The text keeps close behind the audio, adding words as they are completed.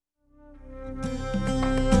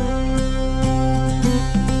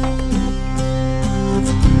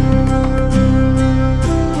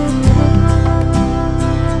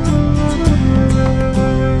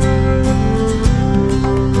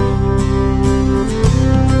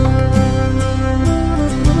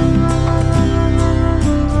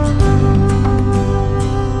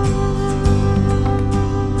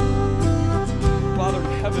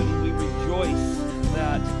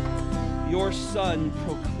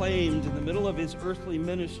proclaimed in the middle of his earthly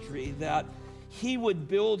ministry that he would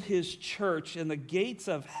build his church and the gates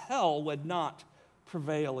of hell would not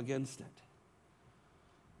prevail against it.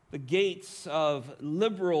 The gates of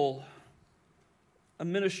liberal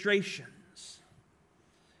administrations,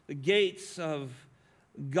 the gates of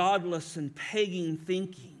godless and pagan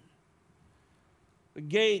thinking, the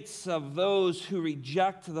gates of those who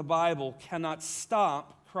reject the Bible cannot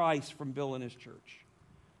stop Christ from building his church.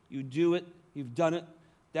 You do it, you've done it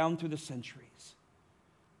down through the centuries.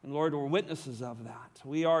 And Lord, we're witnesses of that.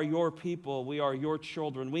 We are your people, we are your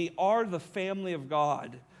children. We are the family of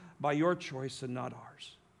God by your choice and not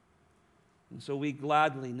ours. And so we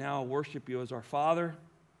gladly now worship you as our Father,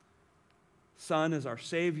 Son as our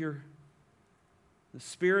Savior, the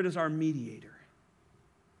Spirit as our mediator,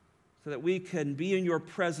 so that we can be in your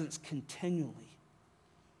presence continually.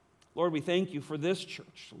 Lord, we thank you for this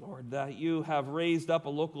church, Lord, that you have raised up a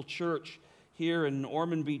local church here in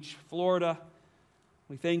Ormond Beach, Florida.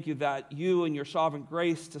 We thank you that you in your sovereign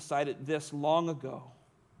grace decided this long ago.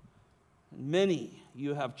 And many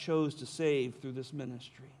you have chose to save through this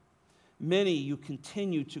ministry. Many you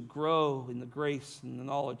continue to grow in the grace and the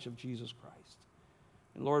knowledge of Jesus Christ.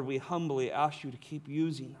 And Lord, we humbly ask you to keep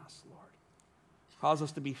using us, Lord. Cause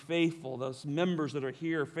us to be faithful, those members that are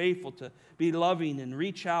here, faithful to be loving and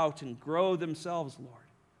reach out and grow themselves, Lord.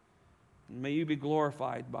 And may you be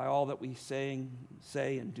glorified by all that we say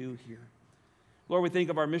and do here. Lord, we think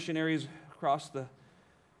of our missionaries across the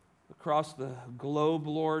globe,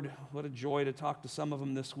 Lord. What a joy to talk to some of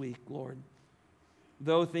them this week, Lord.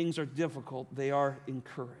 Though things are difficult, they are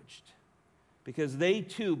encouraged because they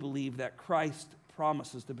too believe that Christ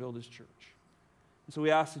promises to build his church. And so we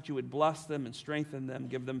ask that you would bless them and strengthen them,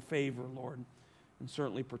 give them favor, Lord, and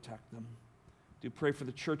certainly protect them. Do pray for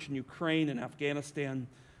the church in Ukraine and Afghanistan.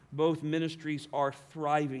 Both ministries are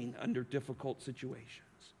thriving under difficult situations.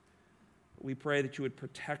 We pray that you would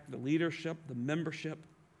protect the leadership, the membership,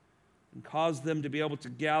 and cause them to be able to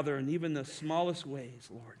gather in even the smallest ways,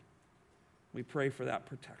 Lord. We pray for that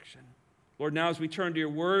protection. Lord, now as we turn to your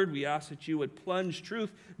word, we ask that you would plunge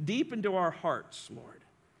truth deep into our hearts, Lord,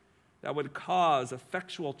 that would cause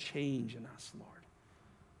effectual change in us, Lord,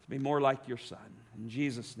 to be more like your Son. In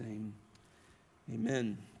Jesus' name,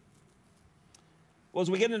 amen. Well, as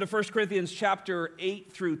we get into 1 Corinthians chapter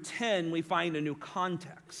 8 through 10, we find a new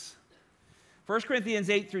context. 1 Corinthians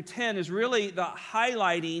 8 through 10 is really the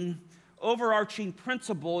highlighting overarching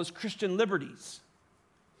principle is Christian liberties.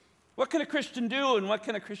 What can a Christian do and what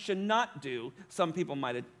can a Christian not do? Some people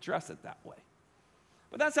might address it that way.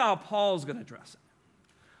 But that's how Paul's going to address it.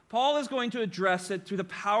 Paul is going to address it through the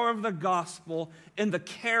power of the gospel and the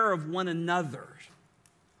care of one another.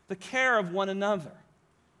 The care of one another.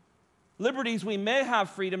 Liberties we may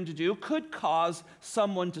have freedom to do could cause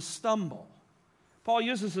someone to stumble. Paul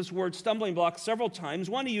uses this word stumbling block several times.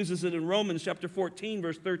 One, he uses it in Romans chapter 14,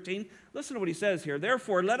 verse 13. Listen to what he says here.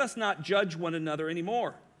 Therefore, let us not judge one another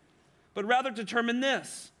anymore, but rather determine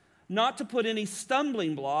this, not to put any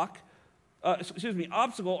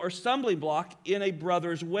obstacle or stumbling block in a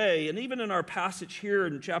brother's way. And even in our passage here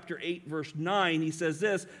in chapter 8, verse 9, he says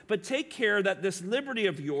this, but take care that this liberty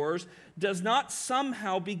of yours does not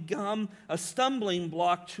somehow become a stumbling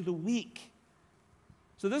block to the weak.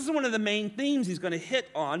 So this is one of the main themes he's going to hit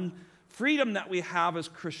on, freedom that we have as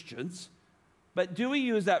Christians. But do we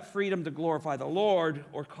use that freedom to glorify the Lord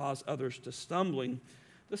or cause others to stumbling?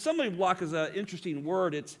 The stumbling block is an interesting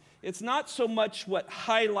word. It's not so much what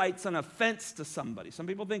highlights an offense to somebody. Some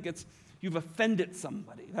people think it's you've offended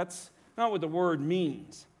somebody. That's not what the word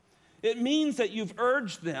means. It means that you've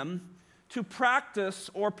urged them to practice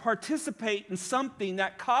or participate in something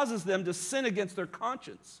that causes them to sin against their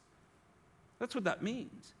conscience. That's what that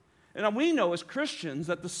means. And we know as Christians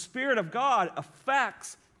that the Spirit of God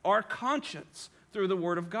affects our conscience through the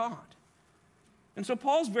Word of God. And so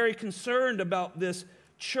Paul's very concerned about this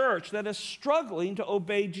church that is struggling to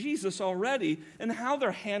obey Jesus already and how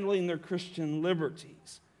they're handling their Christian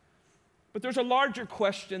liberties. But there's a larger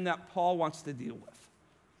question that Paul wants to deal with.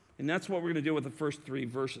 And that's what we're going to deal with the first 3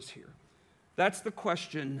 verses here. That's the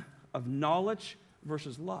question of knowledge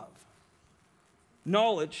versus love.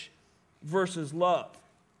 Knowledge versus love.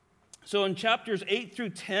 So in chapters 8 through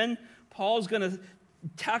 10, Paul's going to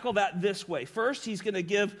tackle that this way. First, he's going to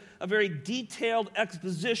give a very detailed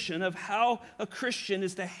exposition of how a Christian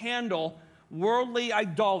is to handle worldly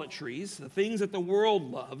idolatries, the things that the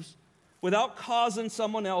world loves, without causing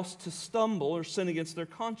someone else to stumble or sin against their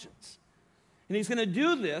conscience. And he's going to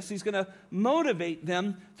do this, he's going to motivate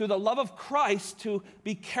them through the love of Christ to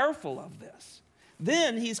be careful of this.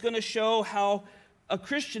 Then he's going to show how a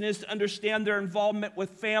Christian is to understand their involvement with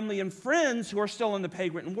family and friends who are still in the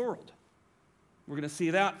pagan world. We're going to see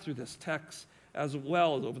that through this text as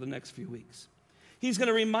well over the next few weeks. He's going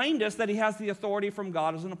to remind us that he has the authority from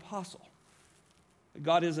God as an apostle.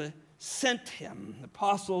 God has sent him. The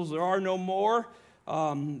apostles, there are no more.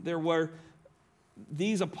 There were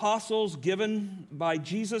these apostles given by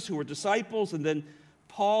Jesus who were disciples, and then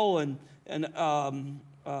Paul and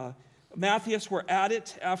Matthias were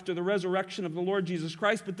added after the resurrection of the Lord Jesus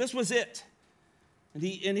Christ, but this was it.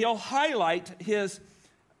 And he'll highlight his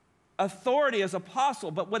authority as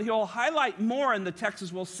apostle, but what he'll highlight more in the text,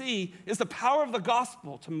 as we'll see, is the power of the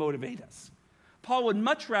gospel to motivate us. Paul would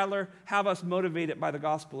much rather have us motivated by the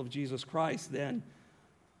gospel of Jesus Christ than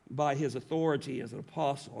by his authority as an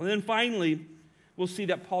apostle. And then finally, we'll see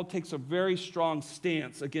that Paul takes a very strong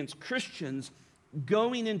stance against Christians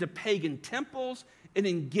going into pagan temples and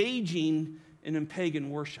engaging in pagan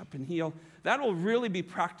worship. And that will really be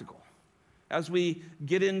practical as we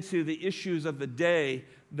get into the issues of the day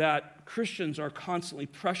that Christians are constantly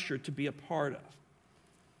pressured to be a part of.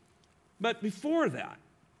 But before that,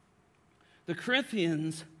 the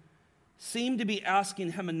Corinthians seem to be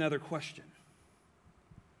asking him another question.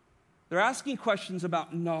 They're asking questions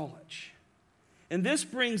about knowledge. And this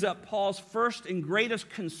brings up Paul's first and greatest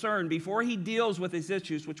concern before he deals with these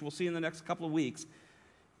issues, which we'll see in the next couple of weeks,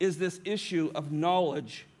 is this issue of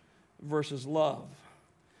knowledge versus love.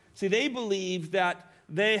 See, they believed that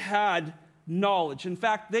they had knowledge. In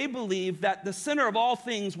fact, they believed that the center of all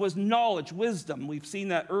things was knowledge, wisdom. We've seen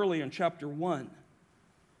that earlier in chapter 1.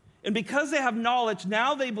 And because they have knowledge,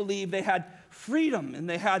 now they believe they had freedom and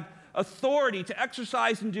they had authority to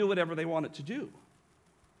exercise and do whatever they wanted to do.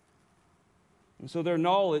 And so their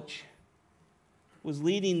knowledge was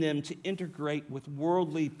leading them to integrate with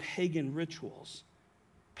worldly pagan rituals,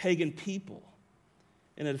 pagan people,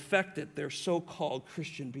 and it affected their so-called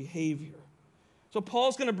Christian behavior. So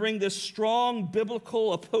Paul's going to bring this strong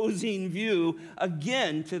biblical opposing view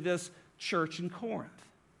again to this church in Corinth.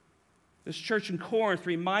 This church in Corinth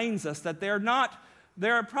reminds us that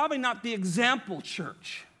they're probably not the example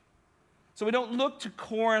church. So we don't look to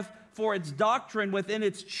Corinth for its doctrine within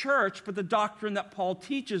its church, but the doctrine that Paul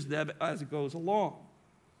teaches them as it goes along.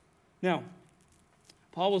 Now,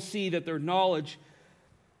 Paul will see that their knowledge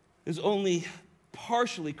is only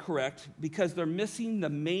partially correct because they're missing the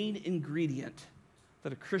main ingredient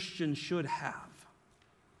that a Christian should have: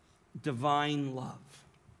 divine love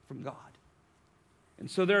from God. And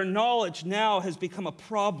so their knowledge now has become a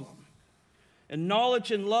problem. And knowledge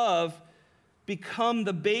and love become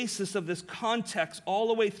the basis of this context all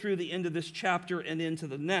the way through the end of this chapter and into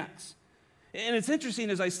the next. And it's interesting,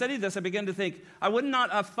 as I studied this, I began to think, I would not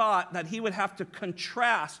have thought that he would have to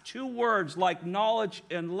contrast two words like knowledge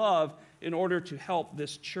and love in order to help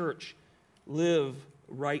this church live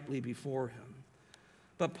rightly before him.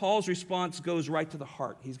 But Paul's response goes right to the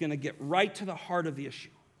heart. He's going to get right to the heart of the issue.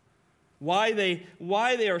 Why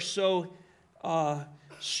they are so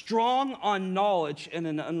strong on knowledge in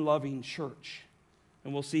an unloving church.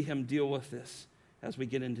 And we'll see him deal with this as we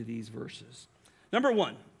get into these verses. Number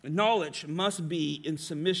one, knowledge must be in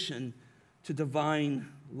submission to divine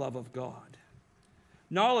love of God.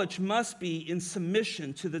 Knowledge must be in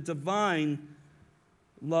submission to the divine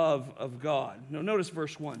love of God. Now notice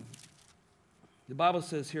verse 1. The Bible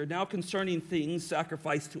says here, now concerning things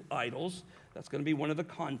sacrificed to idols, that's going to be one of the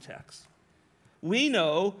contexts. We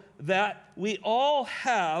know that we all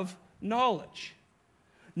have knowledge.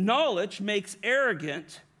 Knowledge makes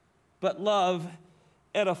arrogant, but love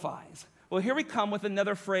edifies. Well, here we come with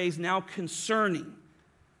another phrase, now concerning.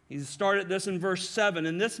 He's started this in verse 7,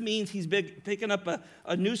 and this means he's picking up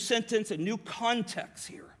a new sentence, a new context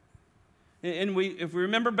here. And if we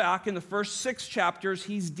remember back in the first 6 chapters,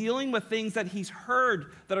 he's dealing with things that he's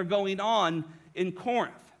heard that are going on in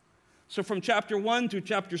Corinth. So from chapter 1 through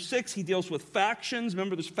chapter 6, he deals with factions.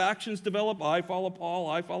 Remember, there's factions develop. I follow Paul,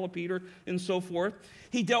 I follow Peter, and so forth.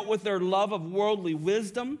 He dealt with their love of worldly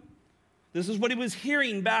wisdom. This is what he was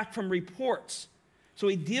hearing back from reports. So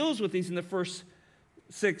he deals with these in the first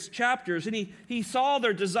 6 chapters. And he saw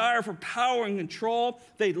their desire for power and control.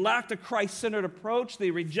 They lacked a Christ-centered approach.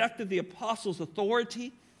 They rejected the apostles'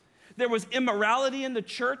 authority. There was immorality in the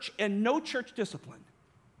church and no church discipline.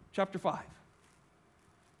 Chapter 5.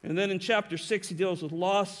 And then in chapter 6, he deals with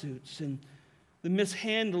lawsuits and the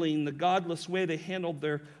mishandling, the godless way they handled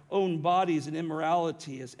their own bodies and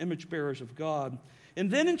immorality as image bearers of God. And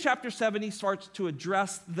then in chapter 7, he starts to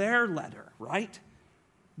address their letter, right?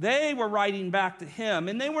 They were writing back to him,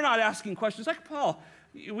 and they were not asking questions like, Paul,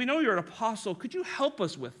 we know you're an apostle. Could you help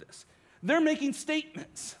us with this? They're making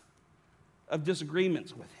statements of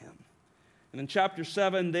disagreements with him. And in chapter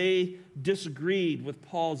 7, they disagreed with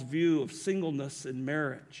Paul's view of singleness in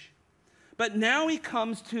marriage. But now he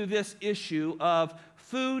comes to this issue of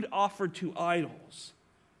food offered to idols.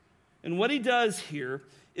 And what he does here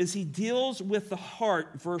is he deals with the heart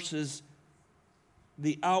versus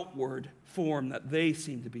the outward form that they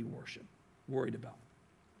seem to be worried about.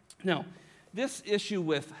 Now, this issue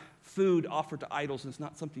with food offered to idols is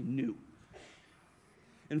not something new.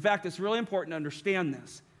 In fact, it's really important to understand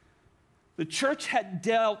this. The church had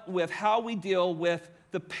dealt with how we deal with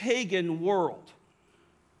the pagan world.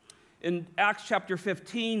 In Acts chapter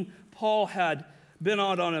 15, Paul had been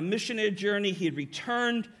out on a missionary journey. He had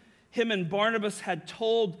returned. Him and Barnabas had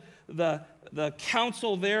told the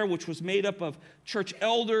council there, which was made up of church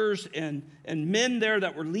elders and men there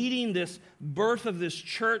that were leading this birth of this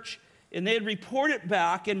church, and they had reported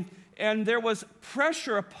back, and there was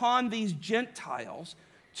pressure upon these Gentiles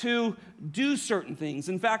to do certain things.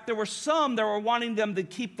 In fact, there were some that were wanting them to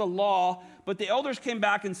keep the law, but the elders came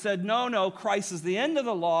back and said, no, Christ is the end of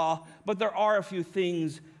the law, but there are a few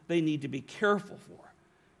things they need to be careful for.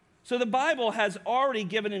 So the Bible has already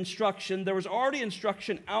given instruction. There was already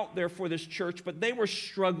instruction out there for this church, but they were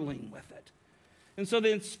struggling with it. And so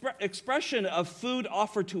the expression of food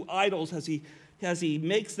offered to idols as he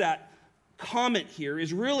makes that comment here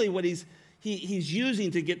is really what he's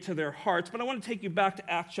using to get to their hearts. But I want to take you back to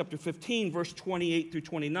Acts chapter 15, verse 28 through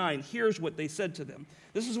 29. Here's what they said to them.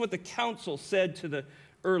 This is what the council said to the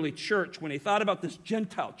early church when they thought about this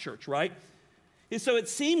Gentile church, right? And so it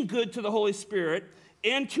seemed good to the Holy Spirit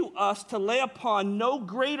and to us to lay upon no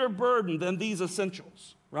greater burden than these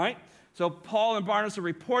essentials, right? So Paul and Barnabas are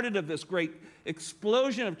reported of this great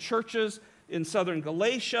explosion of churches in southern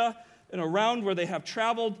Galatia and around where they have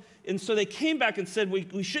traveled. And so they came back and said,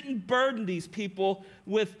 we shouldn't burden these people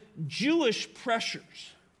with Jewish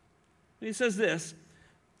pressures. And he says this,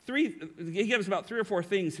 he gives about 3 or 4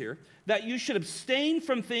 things here, that you should abstain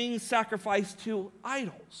from things sacrificed to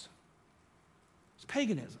idols. It's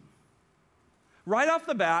paganism. Right off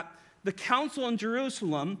the bat, the council in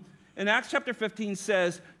Jerusalem in Acts chapter 15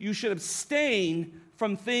 says you should abstain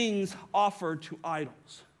from things offered to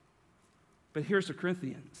idols. But here's the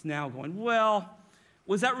Corinthians now going, well,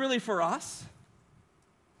 was that really for us?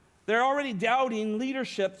 They're already doubting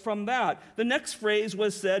leadership from that. The next phrase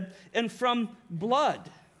was said, and from blood.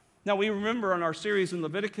 Now we remember on our series in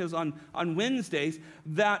Leviticus on Wednesdays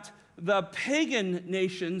that the pagan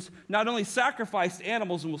nations not only sacrificed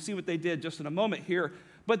animals, and we'll see what they did just in a moment here,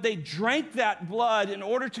 but they drank that blood in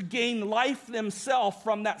order to gain life themselves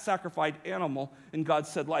from that sacrificed animal. And God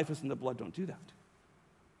said, life is in the blood, don't do that.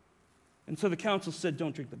 And so the council said,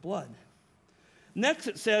 don't drink the blood. Next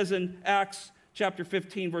it says in Acts chapter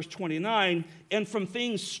 15, verse 29, and from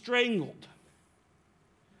things strangled.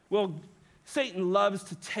 Well, Satan loves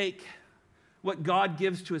to take what God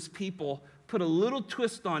gives to his people, put a little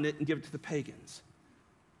twist on it, and give it to the pagans.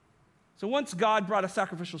 So once God brought a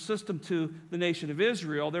sacrificial system to the nation of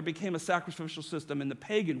Israel, there became a sacrificial system in the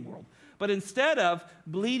pagan world. But instead of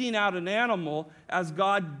bleeding out an animal as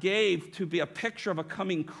God gave to be a picture of a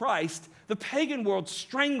coming Christ, the pagan world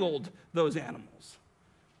strangled those animals.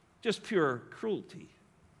 Just pure cruelty.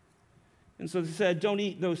 And so they said, don't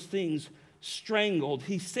eat those things strangled.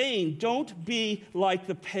 He's saying, don't be like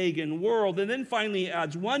the pagan world. And then finally he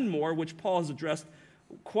adds one more, which Paul has addressed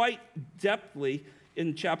quite depthly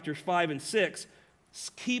in chapters 5 and 6.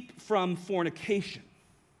 Keep from fornication.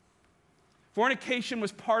 Fornication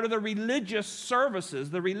was part of the religious services,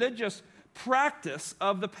 the religious practice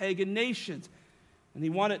of the pagan nations. And they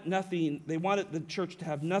wanted the church to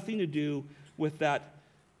have nothing to do with that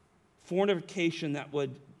fornication that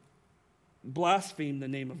would blaspheme the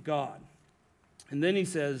name of God. And then he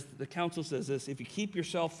says, the council says this, if you keep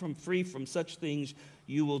yourself free from such things,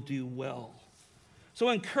 you will do well. So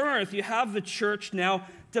in Corinth, you have the church now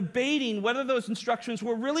debating whether those instructions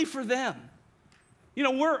were really for them. You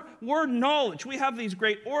know, we're knowledge. We have these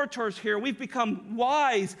great orators here. We've become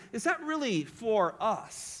wise. Is that really for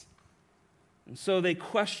us? And so they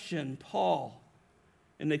question Paul,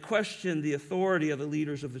 and they question the authority of the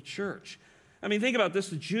leaders of the church. I mean, think about this.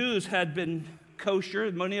 The Jews had been kosher.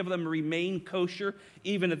 Many of them remained kosher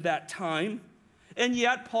even at that time. And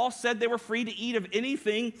yet, Paul said they were free to eat of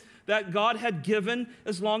anything that God had given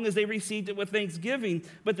as long as they received it with thanksgiving.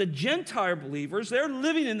 But the Gentile believers, they're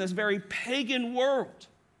living in this very pagan world.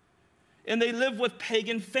 And they live with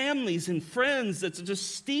pagan families and friends that's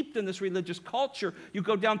just steeped in this religious culture. You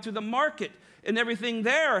go down to the market, and everything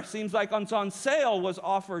there seems like it's on sale was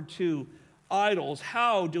offered to idols.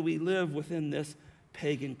 How do we live within this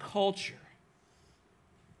pagan culture?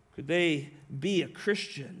 Could they be a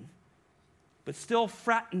Christian but still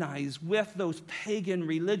fraternize with those pagan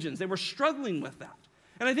religions. They were struggling with that.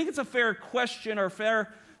 And I think it's a fair question or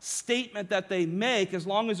fair statement that they make as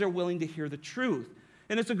long as they're willing to hear the truth.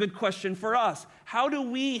 And it's a good question for us. How do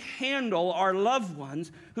we handle our loved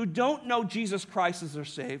ones who don't know Jesus Christ as their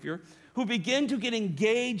Savior, who begin to get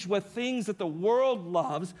engaged with things that the world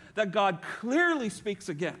loves, that God clearly speaks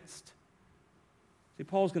against? See,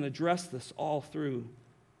 Paul's going to address this all through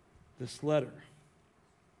this letter.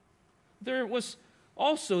 There was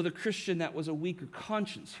also the Christian that was a weaker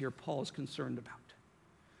conscience here Paul is concerned about.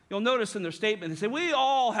 You'll notice in their statement, they say, we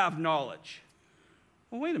all have knowledge.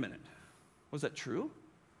 Well, wait a minute. Was that true?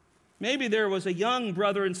 Maybe there was a young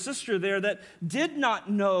brother and sister there that did not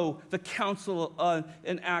know the counsel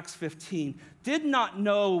in Acts 15, did not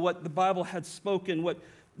know what the Bible had spoken, what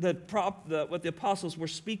the apostles were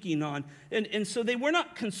speaking on. And so they were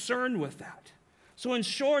not concerned with that. So in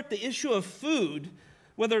short, the issue of food,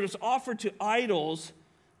 whether it's offered to idols,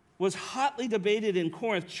 was hotly debated in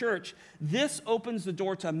Corinth church. This opens the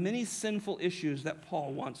door to many sinful issues that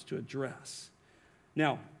Paul wants to address.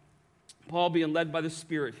 Now, Paul, being led by the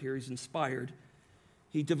Spirit here, he's inspired.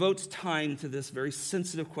 He devotes time to this very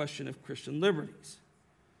sensitive question of Christian liberties.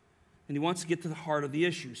 And he wants to get to the heart of the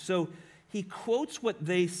issue. So he quotes what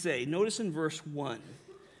they say. Notice in verse 1.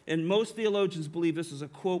 And most theologians believe this is a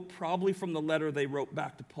quote probably from the letter they wrote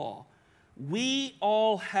back to Paul. We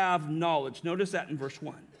all have knowledge. Notice that in verse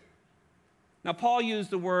 1. Now, Paul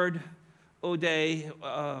used the word ode,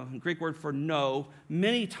 Greek word for know,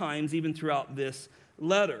 many times even throughout this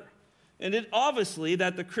letter. And it obviously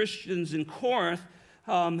that the Christians in Corinth,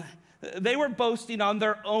 they were boasting on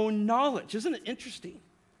their own knowledge. Isn't it interesting?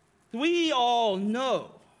 We all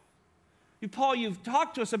know. Paul, you've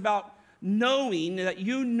talked to us about knowing, that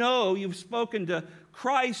you know you've spoken to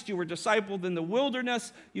Christ, you were discipled in the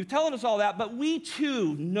wilderness, you've told us all that, but we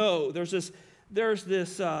too know. There's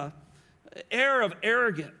this air of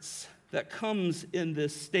arrogance that comes in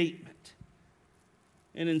this statement.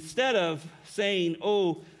 And instead of saying,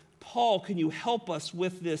 oh, Paul, can you help us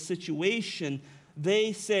with this situation?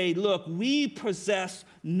 They say, look, we possess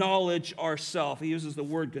knowledge ourselves. He uses the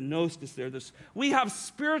word gnosis there. We have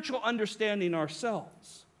spiritual understanding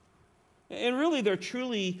ourselves. And really, they're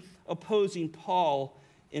truly opposing Paul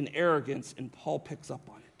in arrogance, and Paul picks up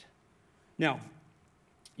on it. Now,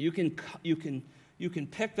 you can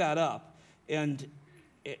pick that up, and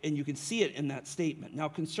you can see it in that statement. Now,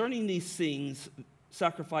 concerning these things,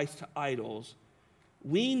 sacrificed to idols,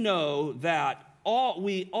 we know that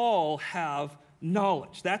we all have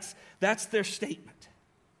knowledge. That's their statement.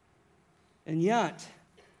 And yet,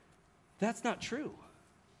 that's not true.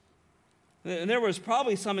 And there was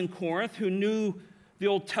probably some in Corinth who knew the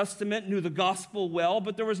Old Testament, knew the gospel well,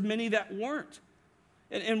 but there was many that weren't.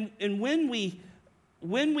 And when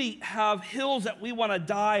we have hills that we want to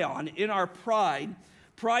die on in our pride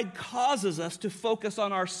causes us to focus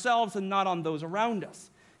on ourselves and not on those around us.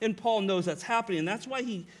 And Paul knows that's happening, and that's why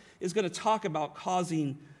he is going to talk about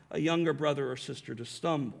causing a younger brother or sister to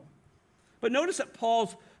stumble. But notice that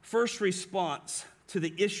Paul's first response to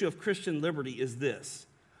the issue of Christian liberty is this: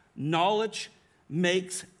 knowledge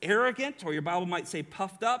makes arrogant, or your Bible might say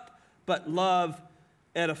puffed up, but love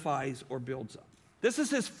edifies or builds up. This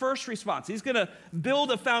is his first response. He's going to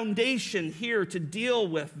build a foundation here to deal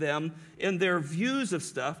with them in their views of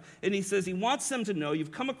stuff. And he says he wants them to know,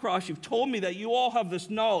 you've told me that you all have this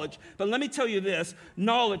knowledge, but let me tell you this,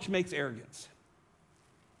 knowledge makes arrogance.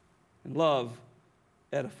 And love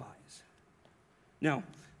edifies. Now,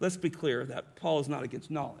 let's be clear that Paul is not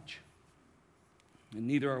against knowledge. And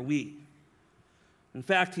neither are we. In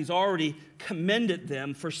fact, he's already commended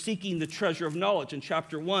them for seeking the treasure of knowledge. In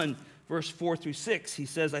chapter 1, verse 4 through 6, he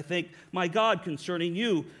says, I thank my God concerning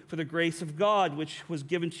you for the grace of God which was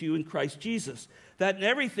given to you in Christ Jesus, that in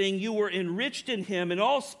everything you were enriched in him in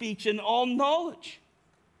all speech and all knowledge,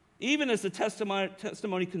 even as the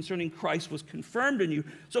testimony concerning Christ was confirmed in you.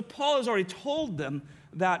 So Paul has already told them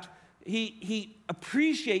that he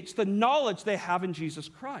appreciates the knowledge they have in Jesus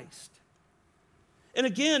Christ. And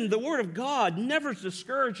again, the Word of God never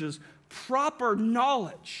discourages proper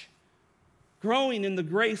knowledge, growing in the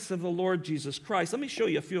grace of the Lord Jesus Christ. Let me show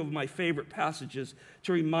you a few of my favorite passages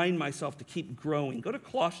to remind myself to keep growing. Go to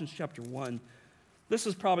Colossians chapter 1. This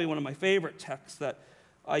is probably one of my favorite texts that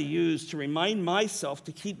I use to remind myself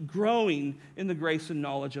to keep growing in the grace and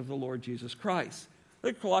knowledge of the Lord Jesus Christ.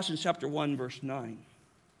 Look at Colossians chapter 1, verse 9.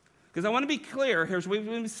 Because I want to be clear, here's what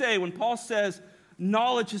we say. When Paul says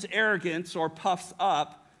knowledge is arrogance or puffs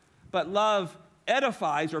up, but love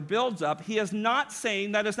edifies or builds up, he is not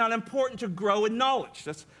saying that it's not important to grow in knowledge.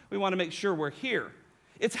 We want to make sure we're here.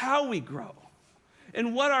 It's how we grow.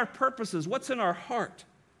 and what our purpose is, what's in our heart.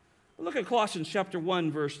 Look at Colossians chapter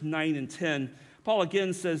 1, verse 9 and 10. Paul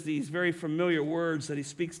again says these very familiar words that he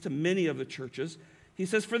speaks to many of the churches. He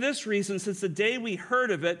says, "For this reason, since the day we heard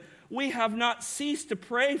of it, we have not ceased to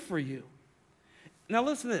pray for you." Now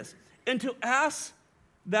listen to this. "And to ask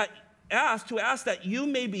that you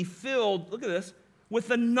may be filled," look at this, "with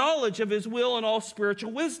the knowledge of his will and all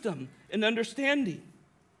spiritual wisdom and understanding."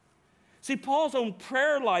 See, Paul's own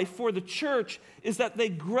prayer life for the church is that they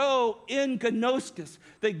grow in gnoskos.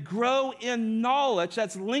 They grow in knowledge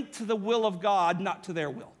that's linked to the will of God, not to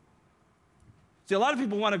their will. See, a lot of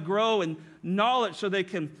people want to grow in knowledge so they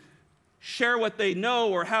can share what they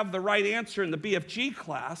know or have the right answer in the BFG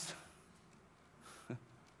class.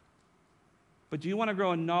 But do you want to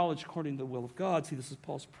grow in knowledge according to the will of God? See, this is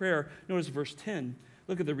Paul's prayer. Notice verse 10.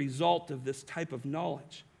 Look at the result of this type of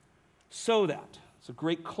knowledge. So that, it's a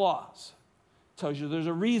great clause. It tells you there's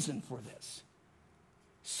a reason for this.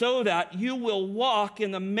 So that you will walk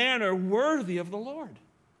in the manner worthy of the Lord.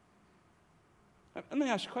 Let me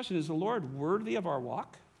ask you a question. Is the Lord worthy of our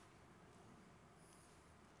walk?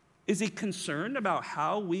 Is he concerned about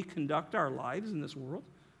how we conduct our lives in this world?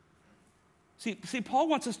 See, Paul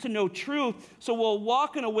wants us to know truth, so we'll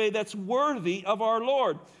walk in a way that's worthy of our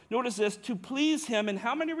Lord. Notice this, to please him in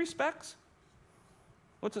how many respects?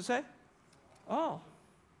 What's it say? Oh,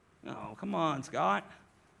 no, come on, Scott.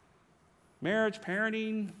 Marriage,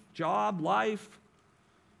 parenting, job, life,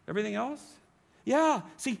 everything else? Yeah,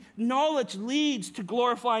 see, knowledge leads to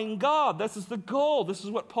glorifying God. This is the goal. This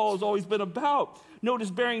is what Paul has always been about.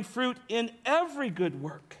 Notice bearing fruit in every good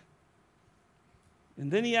work. And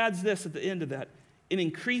then he adds this at the end of that, in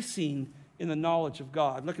increasing in the knowledge of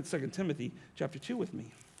God. Look at 2 Timothy chapter 2 with me.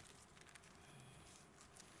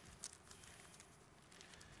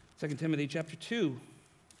 2 Timothy chapter 2,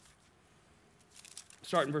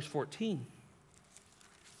 start in verse 14.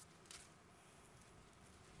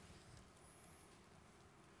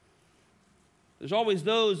 There's always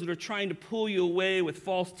those that are trying to pull you away with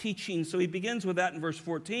false teaching. So he begins with that in verse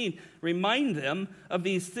 14. Remind them of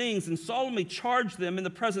these things and solemnly charge them in the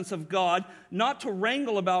presence of God not to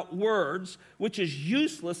wrangle about words, which is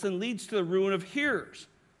useless and leads to the ruin of hearers.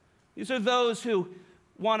 These are those who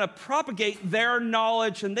want to propagate their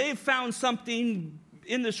knowledge, and they've found something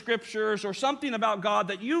in the scriptures or something about God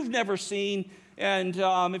that you've never seen, and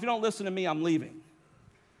if you don't listen to me, I'm leaving.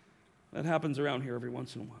 That happens around here every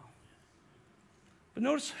once in a while. But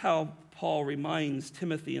notice how Paul reminds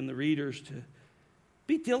Timothy and the readers to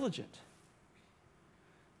be diligent.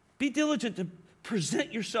 Be diligent to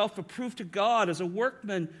present yourself approved to God as a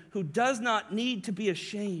workman who does not need to be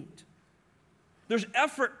ashamed. There's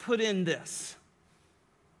effort put in this.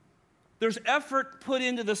 There's effort put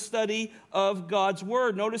into the study of God's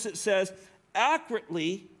word. Notice it says,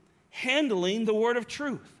 accurately handling the word of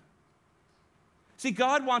truth. See,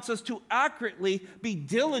 God wants us to accurately be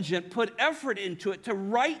diligent, put effort into it, to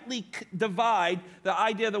rightly divide. The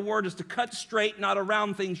idea of the word is to cut straight, not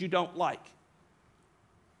around things you don't like,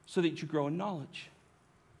 so that you grow in knowledge.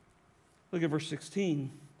 Look at verse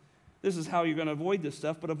 16. This is how you're going to avoid this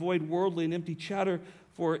stuff, but avoid worldly and empty chatter,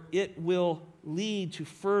 for it will lead to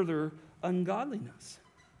further ungodliness.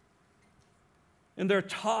 And their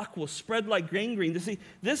talk will spread like gangrene. See,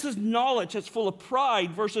 this is knowledge that's full of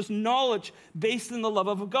pride versus knowledge based in the love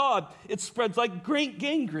of God. It spreads like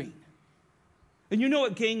gangrene. And you know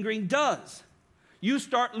what gangrene does. You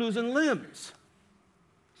start losing limbs.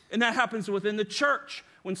 And that happens within the church.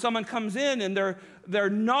 When someone comes in and their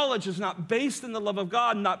knowledge is not based in the love of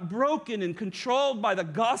God, not broken and controlled by the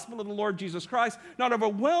gospel of the Lord Jesus Christ, not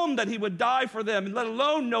overwhelmed that he would die for them, and let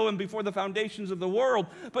alone know him before the foundations of the world,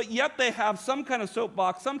 but yet they have some kind of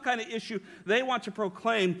soapbox, some kind of issue they want to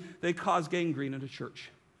proclaim, they cause gangrene in a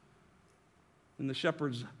church. And the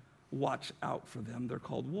shepherds watch out for them. They're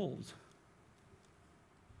called wolves.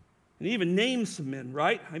 And he even names some men,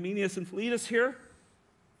 right? Hymenaeus and Philetus here.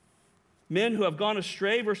 Men who have gone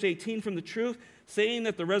astray, verse 18, from the truth, saying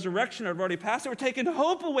that the resurrection had already passed. They were taking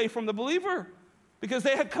hope away from the believer because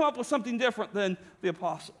they had come up with something different than the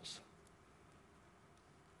apostles.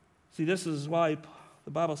 See, this is why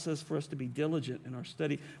the Bible says for us to be diligent in our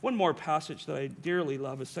study. One more passage that I dearly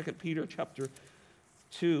love is 2 Peter chapter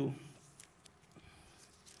 2.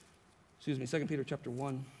 2 Peter chapter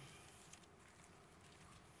 1.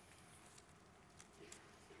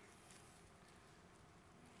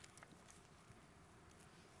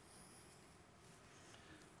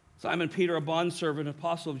 Simon Peter, a bondservant,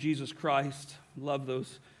 apostle of Jesus Christ. Love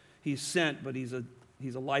those. He's sent, but he's a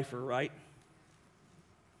lifer, right?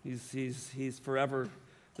 He's forever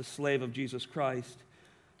the slave of Jesus Christ.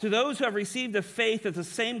 To those who have received a faith that's the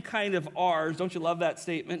same kind of ours. Don't you love that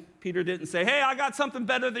statement? Peter didn't say, hey, I got something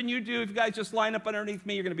better than you do. If you guys just line up underneath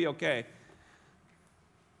me, you're going to be okay.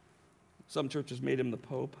 Some churches made him the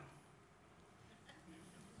Pope.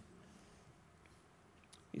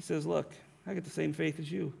 He says, look, I got the same faith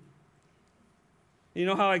as you. You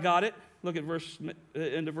know how I got it? Look at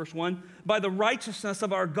end of verse 1. By the righteousness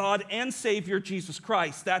of our God and Savior Jesus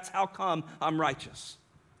Christ. That's how come I'm righteous.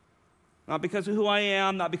 Not because of who I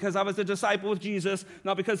am, not because I was a disciple of Jesus,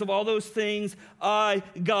 not because of all those things. I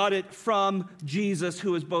got it from Jesus,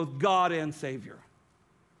 who is both God and Savior.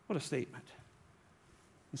 What a statement.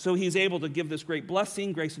 And so he's able to give this great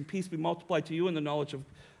blessing, grace and peace be multiplied to you in the knowledge of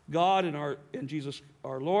God and Jesus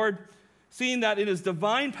our Lord, seeing that in his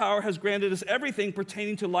divine power has granted us everything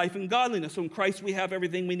pertaining to life and godliness. So in Christ we have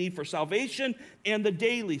everything we need for salvation and the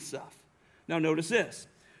daily stuff. Now notice this.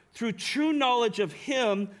 Through true knowledge of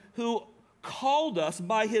him who called us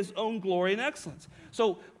by his own glory and excellence.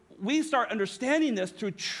 So we start understanding this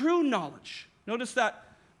through true knowledge. Notice that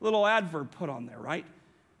little adverb put on there, right?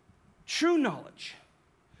 True knowledge.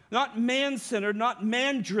 Not man-centered, not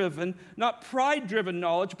man-driven, not pride-driven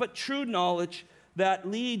knowledge, but true knowledge that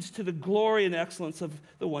leads to the glory and excellence of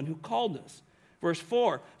the one who called us. Verse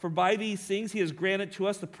 4, for by these things he has granted to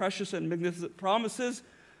us the precious and magnificent promises,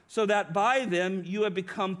 so that by them you have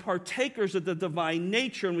become partakers of the divine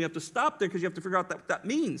nature. And we have to stop there because you have to figure out what that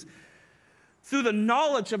means. Through the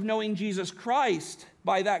knowledge of knowing Jesus Christ,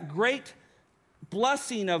 by that great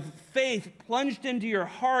blessing of faith plunged into your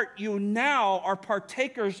heart, you now are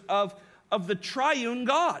partakers of the triune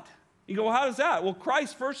God. You go, well, how does that? Well,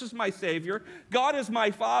 Christ first is my Savior, God is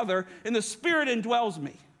my Father, and the Spirit indwells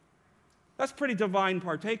me. That's pretty divine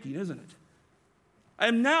partaking, isn't it? I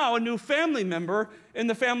am now a new family member in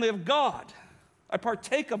the family of God. I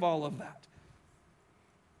partake of all of that.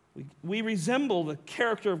 We resemble the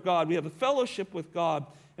character of God. We have a fellowship with God,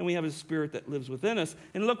 and we have His Spirit that lives within us.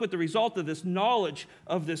 And look what the result of this knowledge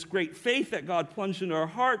of this great faith that God plunged into our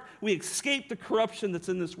heart. We escape the corruption that's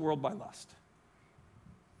in this world by lust.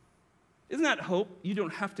 Isn't that hope? You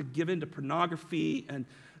don't have to give in to pornography and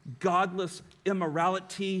godless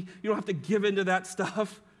immorality. You don't have to give in to that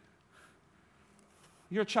stuff.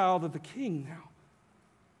 You're a child of the King now.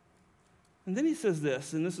 And then he says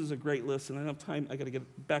this, and this is a great list, and I don't have time, I got to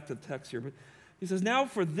get back to the text here, but he says, now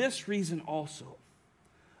for this reason also,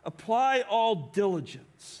 apply all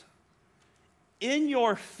diligence. In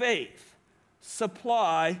your faith,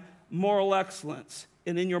 supply moral excellence,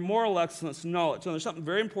 and in your moral excellence, knowledge. So there's something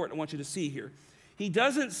very important I want you to see here. He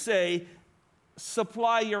doesn't say,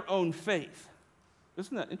 supply your own faith.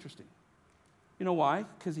 Isn't that interesting? You know why?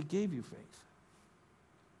 Because he gave you faith.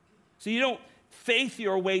 So you don't faith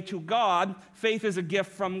your way to God. Faith is a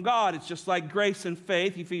gift from God. It's just like grace and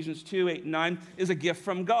faith, Ephesians 2, 8, and 9, is a gift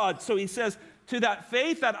from God. So he says, to that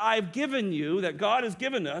faith that I've given you, that God has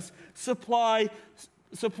given us, supply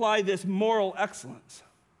this moral excellence.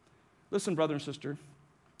 Listen, brother and sister,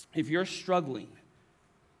 if you're struggling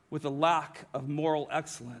with a lack of moral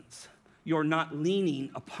excellence, you're not leaning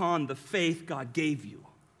upon the faith God gave you.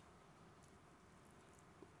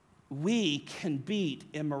 We can beat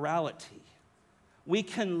immorality. We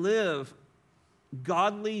can live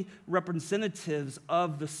godly representatives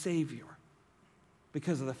of the Savior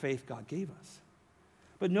because of the faith God gave us.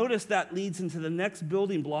 But notice that leads into the next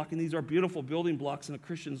building block, and these are beautiful building blocks in a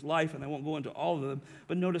Christian's life, and I won't go into all of them,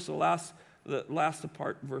 but notice the last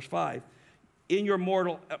part, verse 5. In your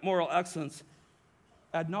moral excellence,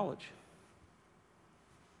 add knowledge.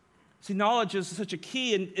 See, knowledge is such a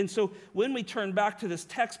key, and so when we turn back to this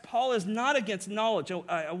text, Paul is not against knowledge.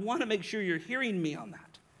 I want to make sure you're hearing me on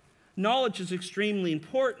that. Knowledge is extremely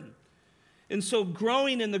important. And so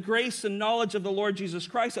growing in the grace and knowledge of the Lord Jesus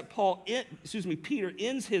Christ that Peter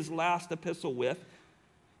ends his last epistle with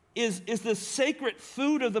is the sacred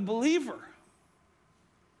food of the believer.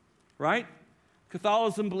 Right?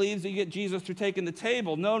 Catholicism believes that you get Jesus through taking the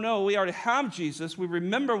table. No, we already have Jesus. We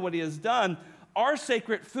remember what he has done. Our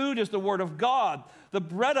sacred food is the Word of God, the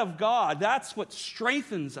bread of God. That's what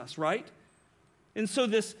strengthens us, right? And so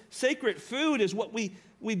this sacred food is what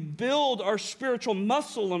we build our spiritual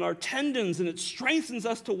muscle and our tendons, and it strengthens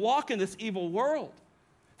us to walk in this evil world.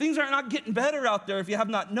 Things are not getting better out there if you have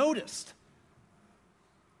not noticed.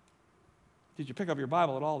 Did you pick up your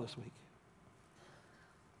Bible at all this week?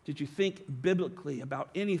 Did you think biblically about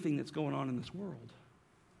anything that's going on in this world?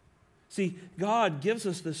 See, God gives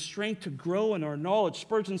us the strength to grow in our knowledge.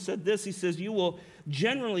 Spurgeon said this, he says, you will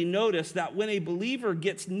generally notice that when a believer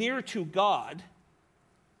gets near to God,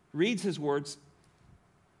 reads his words,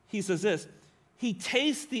 he says this, He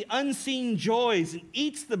tastes the unseen joys and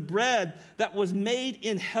eats the bread that was made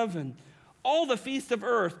in heaven. All the feast of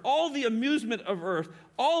earth, all the amusement of earth,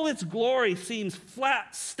 all its glory seems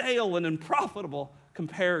flat, stale, and unprofitable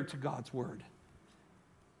compared to God's word.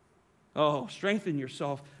 Oh, strengthen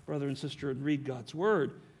yourself, brother and sister, and read God's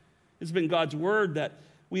word. It's been God's word that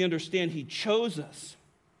we understand He chose us.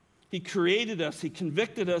 He created us, He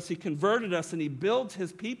convicted us, He converted us, and He builds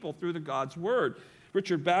His people through the God's word.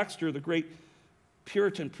 Richard Baxter, the great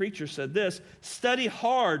Puritan preacher, said this: "Study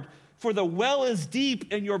hard, for the well is deep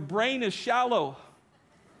and your brain is shallow."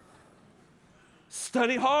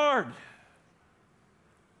 Study hard.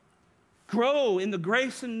 Grow in the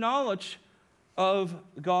grace and knowledge of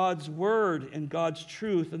God's word and God's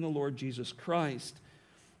truth in the Lord Jesus Christ.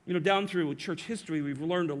 You know, down through church history, we've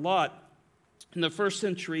learned a lot. In the first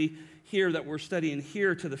century here that we're studying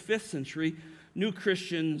here to the 5th century, new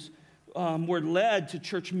Christians were led to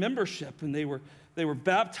church membership, and they were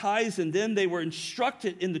baptized, and then they were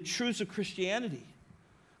instructed in the truths of Christianity.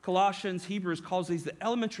 Colossians, Hebrews calls these the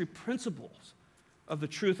elementary principles of the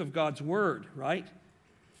truth of God's word, right?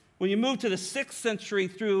 When you move to the 6th century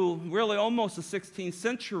through really almost the 16th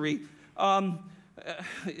century,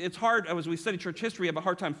 it's hard, as we study church history, we have a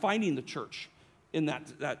hard time finding the church in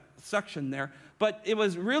that section there. But it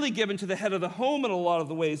was really given to the head of the home in a lot of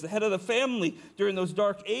the ways. The head of the family during those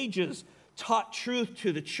dark ages taught truth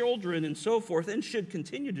to the children and so forth, and should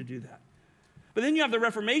continue to do that. But then you have the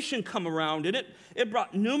Reformation come around, and it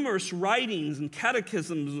brought numerous writings and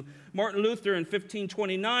catechisms. Martin Luther in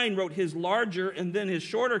 1529 wrote his larger and then his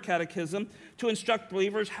shorter catechism to instruct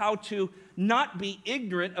believers how to not be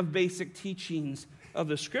ignorant of basic teachings of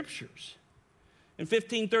the Scriptures. In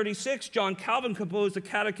 1536, John Calvin composed a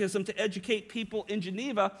catechism to educate people in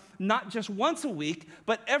Geneva, not just once a week,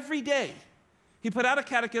 but every day. He put out a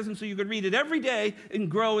catechism so you could read it every day and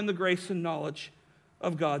grow in the grace and knowledge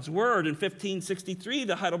of God's word. In 1563,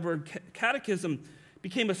 the Heidelberg Catechism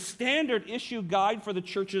became a standard issue guide for the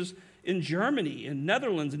churches in Germany, in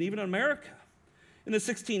Netherlands, and even America. In the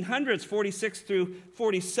 1600s, 46 through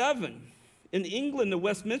 47, in England, the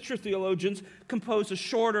Westminster theologians composed a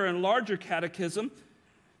shorter and larger catechism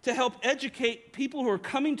to help educate people who are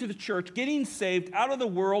coming to the church, getting saved out of the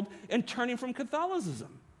world, and turning from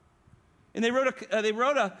Catholicism. And they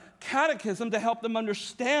wrote a catechism to help them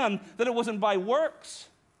understand that it wasn't by works.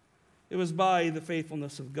 It was by the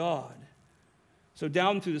faithfulness of God. So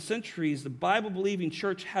down through the centuries, the Bible-believing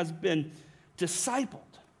church has been discipled.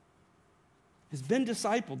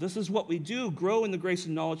 This is what we do, grow in the grace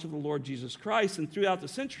and knowledge of the Lord Jesus Christ. And throughout the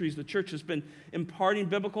centuries, the church has been imparting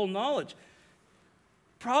biblical knowledge.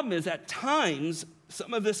 Problem is, at times,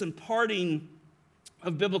 some of this imparting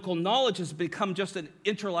of biblical knowledge has become just an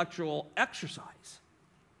intellectual exercise.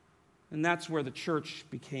 And that's where the church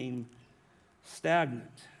became stagnant.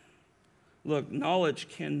 Look, knowledge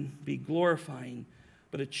can be glorifying,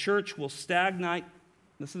 but a church will stagnate,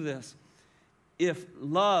 listen to this, if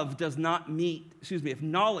knowledge does not meet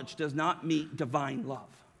divine love.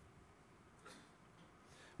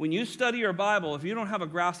 When you study your Bible, if you don't have a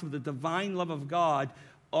grasp of the divine love of God,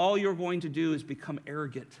 all you're going to do is become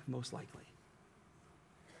arrogant, most likely.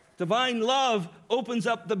 Divine love opens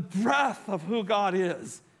up the breadth of who God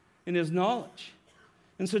is in His knowledge.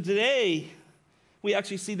 And so today, we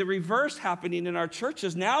actually see the reverse happening in our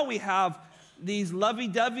churches. Now we have these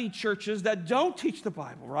lovey-dovey churches that don't teach the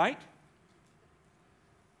Bible, right?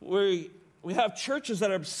 We have churches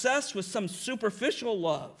that are obsessed with some superficial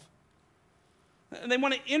love. And they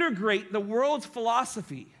want to integrate the world's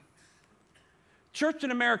philosophy. Church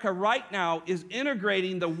in America right now is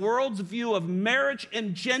integrating the world's view of marriage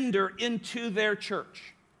and gender into their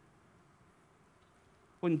church,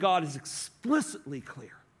 when God is explicitly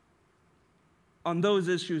clear on those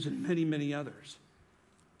issues and many, many others.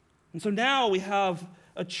 And so now we have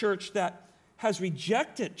a church that has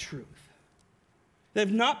rejected truth.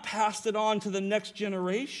 They've not passed it on to the next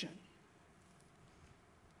generation.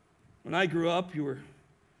 When I grew up, there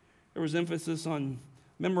was emphasis on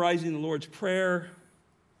memorizing the Lord's Prayer.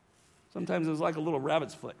 Sometimes it was like a little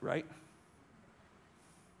rabbit's foot, right?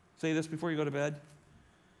 Say this before you go to bed.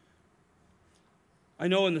 I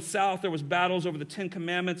know in the South there was battles over the 10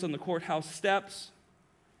 Commandments on the courthouse steps.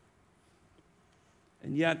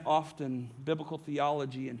 And yet often biblical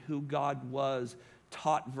theology and who God was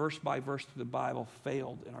taught verse by verse through the Bible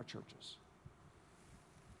failed in our churches.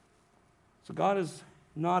 So God is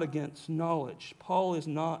not against knowledge. Paul is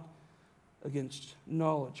not against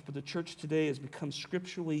knowledge, but the church today has become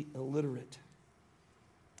scripturally illiterate.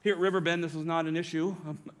 Here at Riverbend, this is not an issue,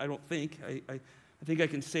 I don't think. I think I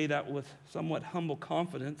can say that with somewhat humble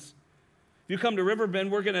confidence. If you come to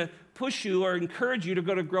Riverbend, we're going to push you or encourage you to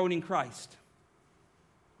go to Growing Christ.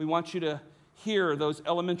 We want you to hear those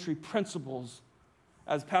elementary principles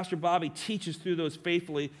as Pastor Bobby teaches through those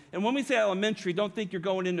faithfully. And when we say elementary, don't think you're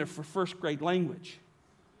going in there for first grade language.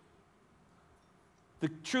 The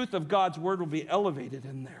truth of God's word will be elevated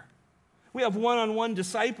in there. We have one-on-one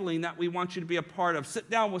discipling that we want you to be a part of. Sit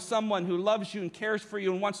down with someone who loves you and cares for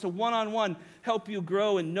you and wants to one-on-one help you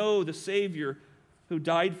grow and know the Savior who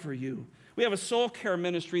died for you. We have a soul care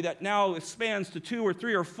ministry that now expands to 2 or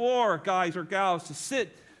 3 or 4 guys or gals to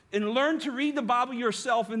sit and learn to read the Bible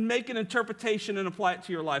yourself and make an interpretation and apply it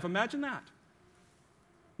to your life. Imagine that.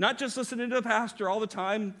 Not just listening to the pastor all the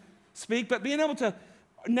time speak, but being able to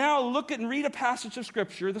now look at and read a passage of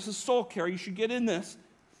Scripture. This is soul care. You should get in this.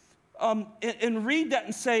 And read that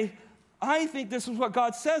and say, I think this is what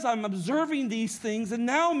God says. I'm observing these things and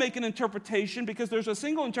now make an interpretation because there's a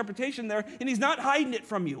single interpretation there and he's not hiding it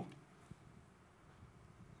from you.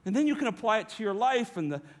 And then you can apply it to your life,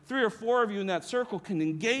 and the 3 or 4 of you in that circle can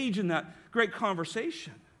engage in that great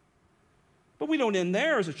conversation. But we don't end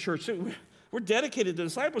there as a church. We're dedicated to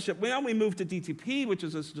discipleship. Now we move to DTP, which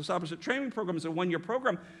is a discipleship training program. It's a 1-year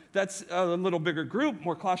program. That's a little bigger group,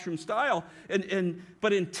 more classroom style,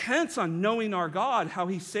 but intense on knowing our God, how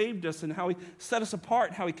he saved us and how he set us apart,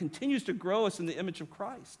 and how he continues to grow us in the image of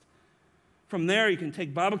Christ. From there, you can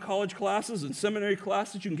take Bible college classes and seminary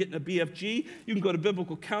classes. You can get into BFG. You can go to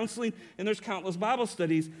biblical counseling, and there's countless Bible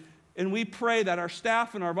studies. And we pray that our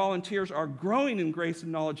staff and our volunteers are growing in grace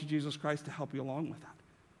and knowledge of Jesus Christ to help you along with that.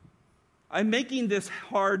 I'm making this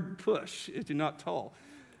hard push, if you're not tall,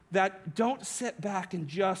 that don't sit back and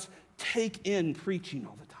just take in preaching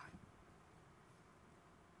all the time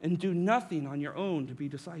and do nothing on your own to be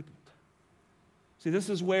discipled. See, this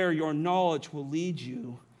is where your knowledge will lead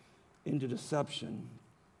you into deception.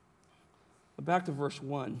 But back to verse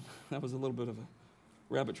 1. That was a little bit of a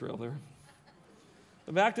rabbit trail there.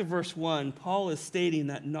 But back to verse 1, Paul is stating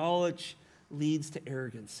that knowledge leads to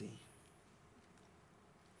arrogancy.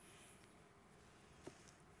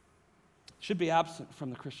 Should be absent from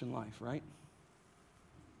the Christian life, right?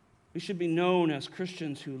 We should be known as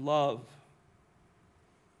Christians who love.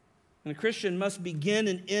 And a Christian must begin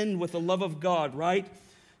and end with the love of God, right?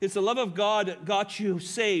 It's the love of God that got you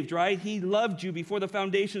saved, right? He loved you before the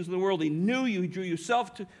foundations of the world. He knew you. He drew you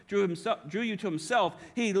to himself.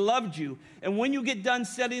 He loved you. And when you get done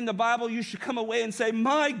studying the Bible, you should come away and say,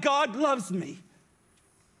 my God loves me.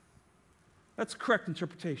 That's correct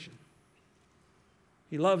interpretation.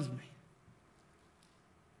 He loves me.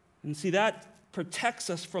 And see, that protects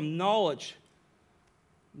us from knowledge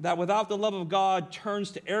that without the love of God turns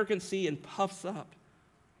to arrogancy and puffs up.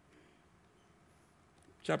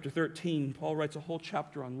 Chapter 13, Paul writes a whole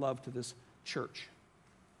chapter on love to this church.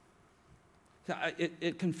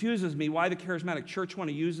 It confuses me why the charismatic church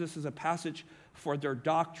want to use this as a passage for their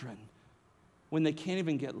doctrine when they can't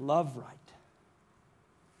even get love right.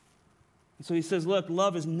 And so he says, look,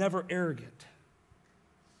 love is never arrogant.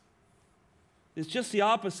 It's just the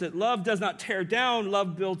opposite. Love does not tear down,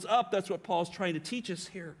 love builds up. That's what Paul's trying to teach us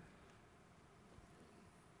here.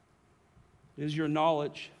 Is your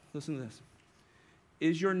knowledge, listen to this,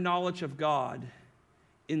 is your knowledge of God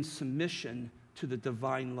in submission to the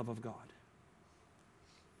divine love of God?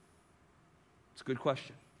 It's a good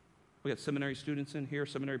question. We got seminary students in here,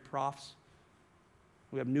 seminary profs.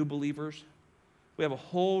 We have new believers. We have a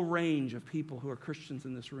whole range of people who are Christians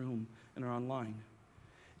in this room and are online.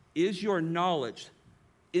 Is your knowledge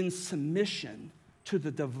in submission to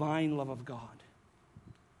the divine love of God?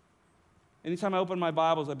 Anytime I open my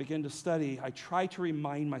Bibles, I begin to study, I try to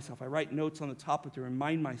remind myself, I write notes on the topic to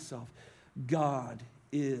remind myself, God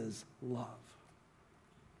is love.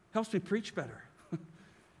 Helps me preach better.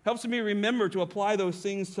 Helps me remember to apply those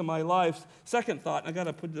things to my life. Second thought, I got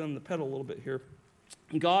to put it on the pedal a little bit here.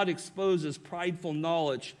 God exposes prideful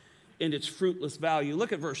knowledge and its fruitless value.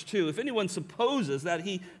 Look at verse 2. If anyone supposes that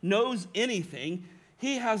he knows anything,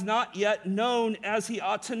 he has not yet known as he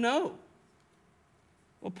ought to know.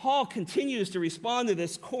 Well, Paul continues to respond to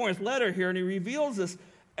this Corinth letter here, and he reveals this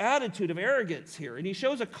attitude of arrogance here. And he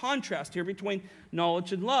shows a contrast here between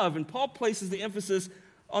knowledge and love. And Paul places the emphasis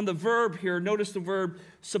on the verb here. Notice the verb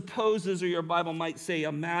supposes, or your Bible might say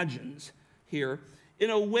imagines here, in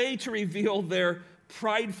a way to reveal their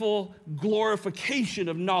prideful glorification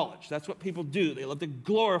of knowledge. That's what people do. They love to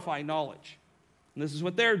glorify knowledge. And this is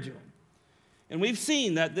what they're doing. And we've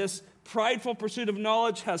seen that this prideful pursuit of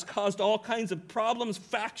knowledge has caused all kinds of problems,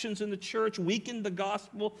 factions in the church, weakened the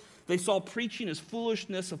gospel. They saw preaching as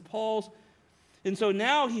foolishness of Paul's. And so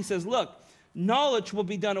now he says, look, knowledge will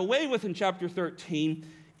be done away with in chapter 13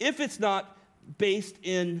 if it's not based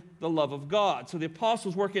in the love of God. So the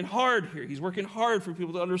apostle's working hard here. He's working hard for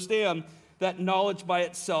people to understand that knowledge by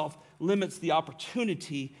itself limits the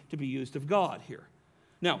opportunity to be used of God here.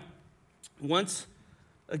 Now, once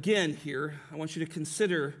again here, I want you to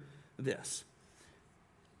consider this.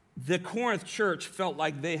 The Corinth church felt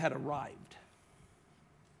like they had arrived.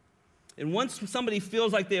 And once somebody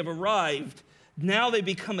feels like they have arrived, now they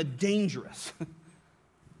become dangerous.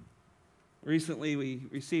 Recently, we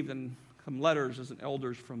received some letters as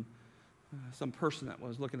elders from some person that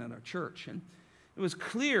was looking at our church. And it was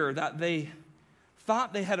clear that they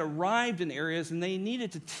thought they had arrived in areas and they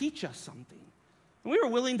needed to teach us something. And we were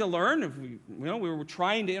willing to learn. If we were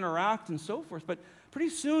trying to interact and so forth. But pretty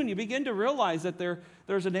soon you begin to realize that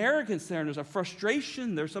there's an arrogance there and there's a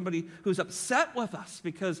frustration. There's somebody who's upset with us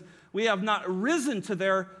because we have not risen to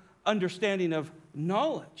their understanding of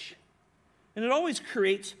knowledge. And it always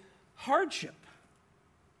creates hardship.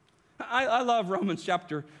 I love Romans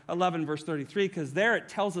chapter 11, verse 33, because there it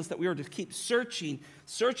tells us that we are to keep searching.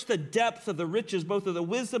 Search the depth of the riches, both of the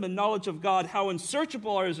wisdom and knowledge of God, how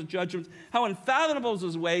unsearchable are his judgments, how unfathomable is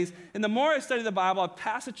his ways. And the more I study the Bible, a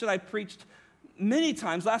passage that I preached many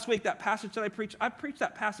times, last week that passage that I preached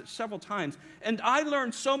that passage several times, and I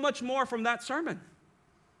learned so much more from that sermon.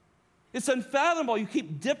 It's unfathomable. You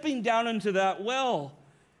keep dipping down into that well,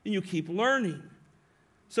 and you keep learning.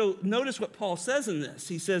 So notice what Paul says in this.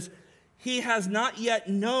 He says, he has not yet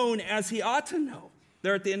known as he ought to know.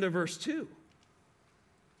 There at the end of verse 2.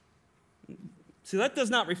 See, that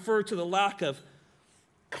does not refer to the lack of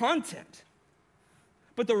content,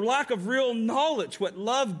 but the lack of real knowledge, what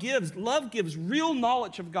love gives. Love gives real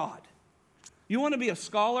knowledge of God. You want to be a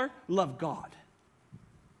scholar? Love God.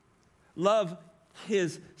 Love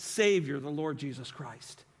his Savior, the Lord Jesus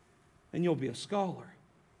Christ, and you'll be a scholar.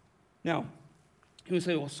 Now, you would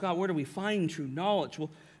say, well, Scott, where do we find true knowledge?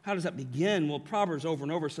 Well, how does that begin? Well, Proverbs over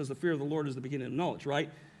and over says the fear of the Lord is the beginning of knowledge, right?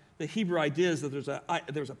 The Hebrew idea is that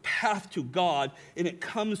there's a path to God, and it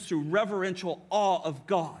comes through reverential awe of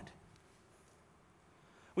God.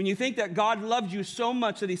 When you think that God loved you so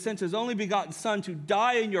much that he sent his only begotten Son to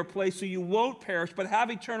die in your place so you won't perish but have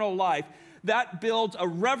eternal life, that builds a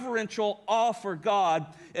reverential awe for God,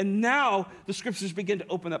 and now the scriptures begin to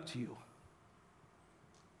open up to you.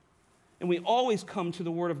 And we always come to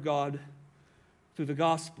the Word of God through the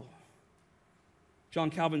gospel.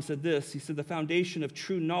 John Calvin said this. He said, the foundation of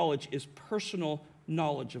true knowledge is personal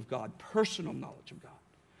knowledge of God. Personal knowledge of God.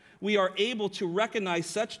 We are able to recognize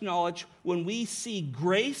such knowledge when we see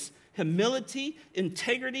grace, humility,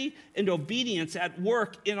 integrity, and obedience at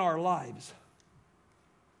work in our lives.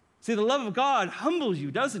 See, the love of God humbles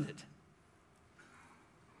you, doesn't it?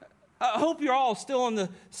 I hope you're all still in the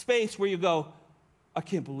space where you go, I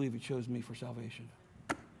can't believe he chose me for salvation.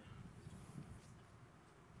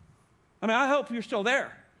 I mean, I hope you're still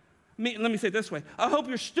there. Let me say it this way. I hope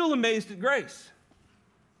you're still amazed at grace.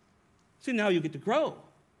 See, now you get to grow.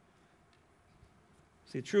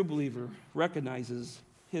 See, a true believer recognizes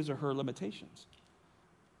his or her limitations.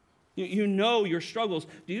 You know your struggles.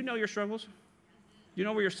 Do you know your struggles? Do you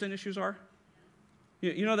know where your sin issues are?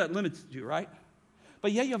 You know that limits you, right?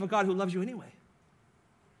 But yet you have a God who loves you anyway.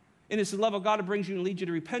 And it's the love of God that brings you and leads you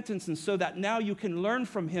to repentance, and so that now you can learn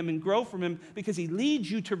from him and grow from him because he leads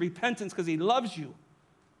you to repentance because he loves you.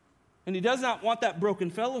 And he does not want that broken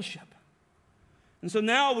fellowship. And so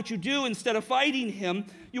now what you do, instead of fighting him,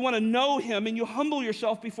 you want to know him and you humble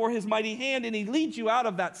yourself before his mighty hand, and he leads you out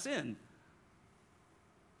of that sin.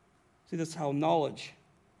 See, that's how knowledge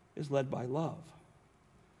is led by love.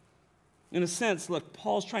 In a sense, look,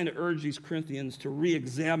 Paul's trying to urge these Corinthians to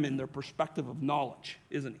re-examine their perspective of knowledge,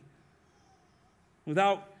 isn't he?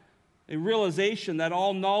 Without a realization that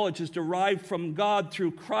all knowledge is derived from God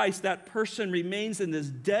through Christ, that person remains in this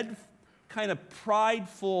dead, kind of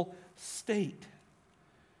prideful state.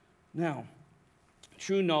 Now,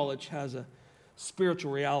 true knowledge has a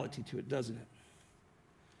spiritual reality to it, doesn't it?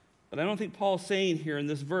 But I don't think Paul's saying here in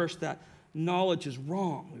this verse that knowledge is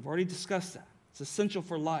wrong. We've already discussed that. It's essential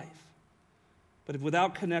for life. But if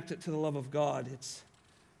without connect it to the love of God,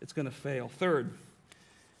 it's going to fail. Third,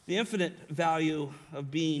 the infinite value of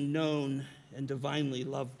being known and divinely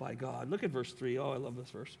loved by God. Look at verse 3. Oh, I love this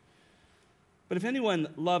verse. But if anyone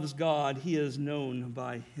loves God, he is known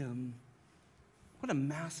by him. What a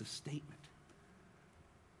massive statement.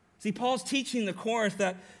 See, Paul's teaching the Corinth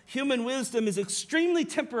that human wisdom is extremely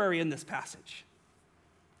temporary in this passage.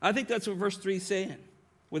 I think that's what verse 3 is saying,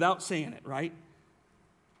 without saying it, right?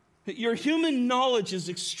 Your human knowledge is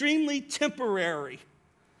extremely temporary,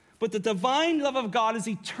 but the divine love of God is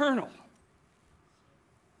eternal.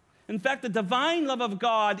 In fact, the divine love of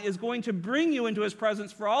God is going to bring you into his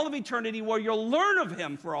presence for all of eternity, where you'll learn of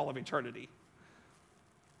him for all of eternity.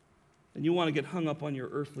 And you want to get hung up on your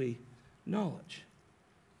earthly knowledge.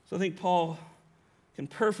 So I think Paul can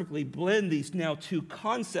perfectly blend these now two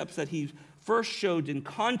concepts that he first showed in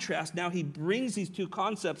contrast. Now he brings these two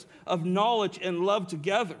concepts of knowledge and love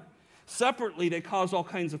together. Separately, they cause all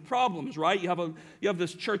kinds of problems, right? You have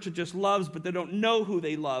this church that just loves, but they don't know who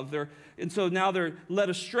they love. And so now they're led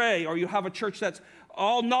astray. Or you have a church that's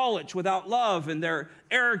all knowledge without love, and they're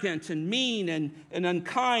arrogant and mean and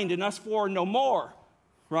unkind, and us for no more,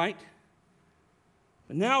 right?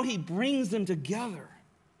 But now he brings them together.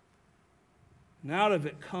 And out of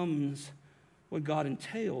it comes what God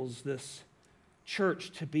entails, this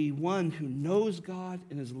church to be one who knows God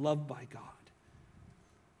and is loved by God.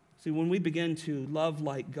 See, when we begin to love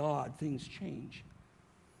like God, things change.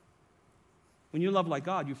 When you love like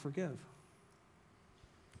God, you forgive.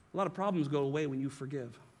 A lot of problems go away when you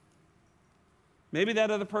forgive. Maybe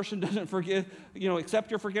that other person doesn't forgive,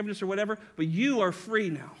 accept your forgiveness or whatever, but you are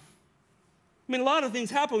free now. I mean, a lot of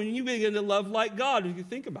things happen when you begin to love like God, if you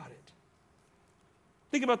think about it.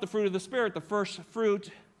 Think about the fruit of the Spirit. The first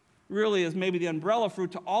fruit really is maybe the umbrella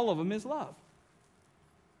fruit to all of them is love.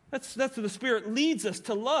 That's what the Spirit leads us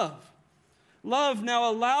to love. Love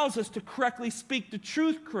now allows us to correctly speak the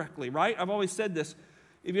truth correctly, right? I've always said this.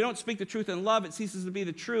 If you don't speak the truth in love, it ceases to be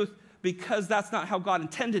the truth because that's not how God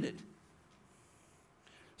intended it.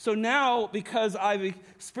 So now, because I've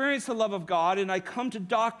experienced the love of God and I come to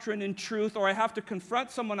doctrine and truth, or I have to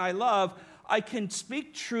confront someone I love, I can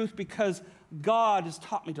speak truth because God has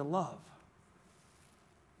taught me to love.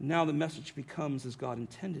 Now the message becomes as God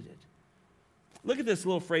intended it. Look at this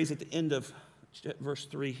little phrase at the end of verse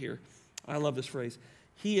 3 here. I love this phrase.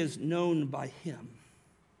 He is known by him.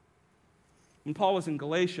 When Paul was in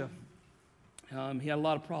Galatia, he had a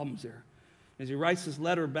lot of problems there. As he writes his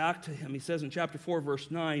letter back to him, he says in chapter 4, verse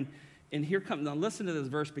 9, and here comes, now listen to this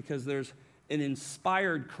verse because there's an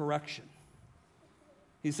inspired correction.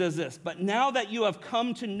 He says this, but now that you have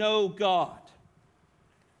come to know God.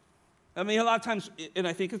 I mean, a lot of times, and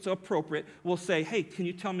I think it's appropriate, we'll say, hey, can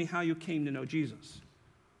you tell me how you came to know Jesus?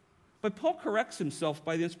 But Paul corrects himself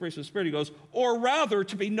by the inspiration of the Spirit. He goes, or rather,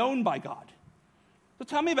 to be known by God. So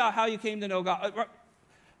tell me about how you came to know God,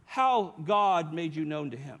 how God made you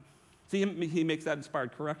known to him. See, he makes that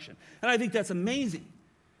inspired correction. And I think that's amazing,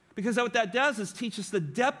 because what that does is teach us the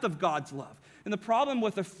depth of God's love. And the problem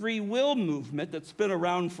with the free will movement that's been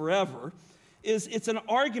around forever is it's an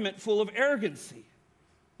argument full of arrogancy.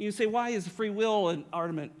 You say, why is free will an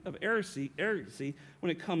argument of arrogancy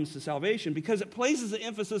when it comes to salvation? Because it places the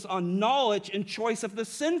emphasis on knowledge and choice of the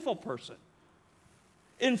sinful person.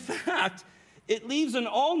 In fact, it leaves an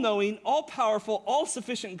all-knowing, all-powerful,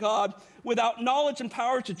 all-sufficient God without knowledge and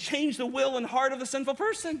power to change the will and heart of the sinful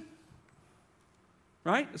person.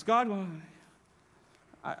 Right? It's God, well,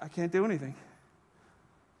 I can't do anything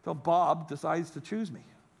until Bob decides to choose me.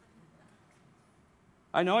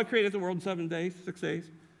 I know I created the world in 7 days, 6 days.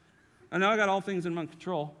 I know I got all things in my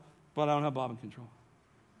control, but I don't have Bob in control.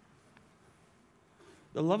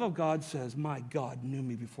 The love of God says, my God knew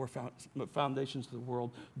me before foundations of the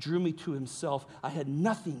world, drew me to himself. I had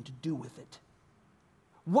nothing to do with it.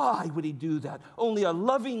 Why would he do that? Only a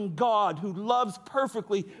loving God who loves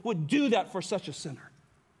perfectly would do that for such a sinner.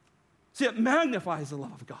 See, it magnifies the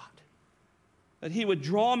love of God, that he would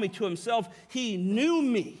draw me to himself. He knew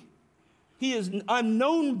me. I'm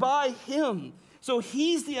known by him. So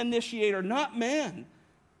he's the initiator, not man.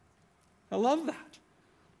 I love that.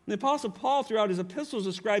 The Apostle Paul, throughout his epistles,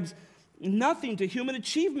 ascribes nothing to human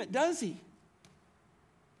achievement, does he?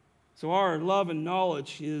 So our love and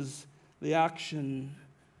knowledge is the action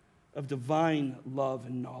of divine love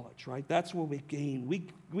and knowledge, right? That's what we gain.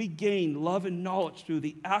 We gain love and knowledge through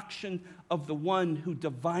the action of the one who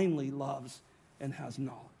divinely loves and has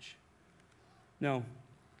knowledge. Now,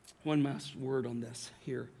 one last word on this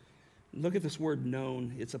here. Look at this word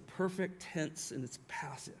known. It's a perfect tense and it's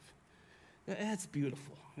passive. That's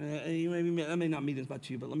beautiful. That may not mean as much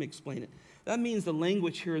to you, but let me explain it. That means the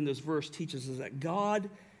language here in this verse teaches us that God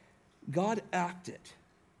acted,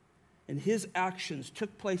 and his actions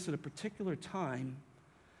took place at a particular time,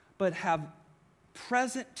 but have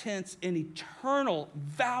present tense and eternal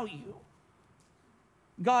value.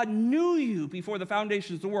 God knew you before the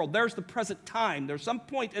foundations of the world. There's the present time. There's some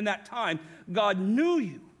point in that time God knew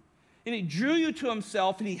you. And he drew you to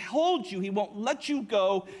himself, and he holds you. He won't let you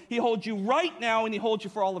go. He holds you right now, and he holds you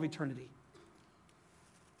for all of eternity.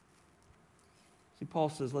 See, Paul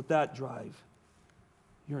says, let that drive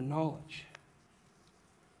your knowledge.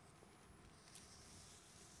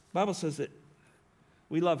 The Bible says that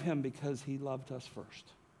We love him because he loved us first.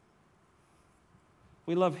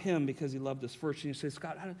 We love him because he loved us first. And you say,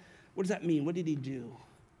 Scott, what does that mean? What did he do?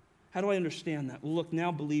 How do I understand that? Well, look,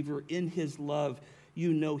 now, believer, in his love,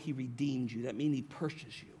 you know he redeemed you. That means he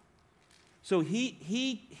purchased you. So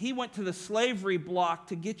he went to the slavery block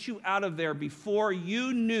to get you out of there before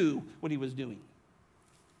you knew what he was doing.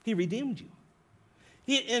 He redeemed you.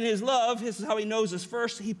 In his love, this is how he knows us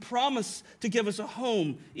first. He promised to give us a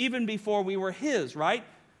home even before we were his, right?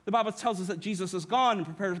 The Bible tells us that Jesus is gone and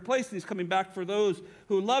prepares a place, and he's coming back for those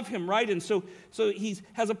who love him, right? And so he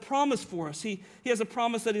has a promise for us. He has a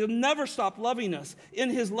promise that he'll never stop loving us. In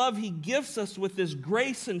his love, he gifts us with this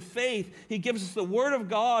grace and faith. He gives us the Word of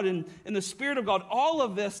God and the Spirit of God. All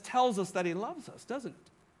of this tells us that he loves us, doesn't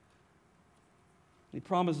it? He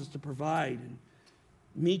promises to provide and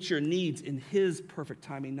meet your needs in his perfect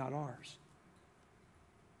timing, not ours.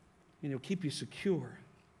 And he'll keep you secure.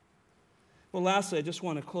 Well, lastly, I just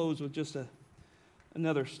want to close with just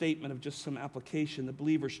another statement of just some application. The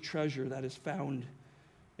believer's treasure that is found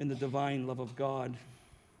in the divine love of God.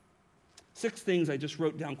 6 things I just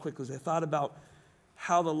wrote down quickly as I thought about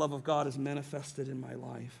how the love of God is manifested in my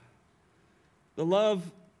life.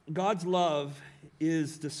 God's love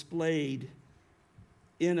is displayed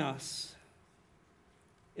in us,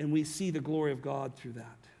 and we see the glory of God through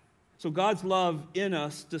that. So God's love in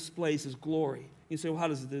us displays his glory. You say, well, how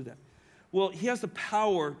does it do that? Well, he has the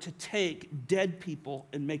power to take dead people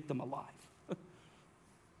and make them alive.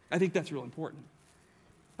 I think that's real important.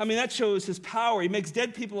 I mean, that shows his power. He makes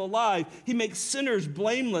dead people alive. He makes sinners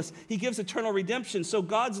blameless. He gives eternal redemption. So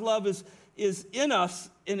God's love is in us,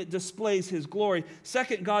 and it displays his glory.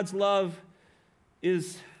 Second, God's love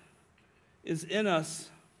is in us,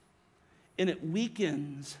 and it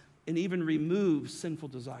weakens and even removes sinful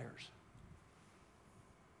desires.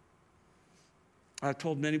 I've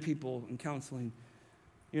told many people in counseling,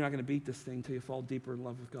 you're not going to beat this thing until you fall deeper in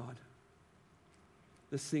love with God.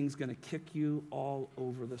 This thing's going to kick you all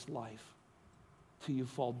over this life till you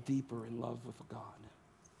fall deeper in love with God.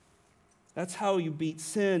 That's how you beat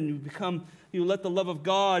sin. You let the love of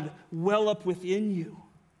God well up within you.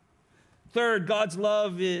 Third, God's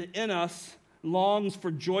love in us longs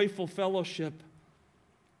for joyful fellowship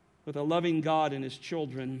with a loving God and his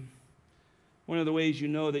children. One of the ways you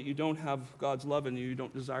know that you don't have God's love in you, you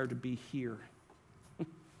don't desire to be here.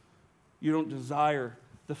 You don't desire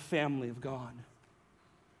the family of God.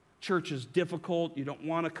 Church is difficult. You don't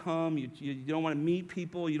want to come. You don't want to meet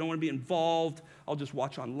people. You don't want to be involved. I'll just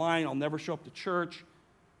watch online. I'll never show up to church.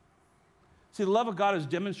 See, the love of God is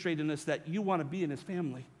demonstrated in this that you want to be in his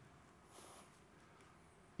family.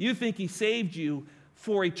 You think he saved you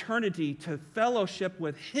for eternity to fellowship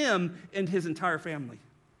with him and his entire family.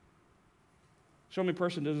 Show me a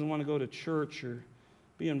person who doesn't want to go to church or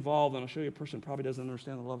be involved, and I'll show you a person who probably doesn't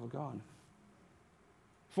understand the love of God.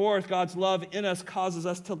 Fourth, God's love in us causes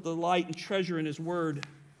us to delight and treasure in his word.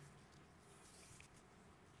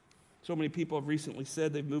 So many people have recently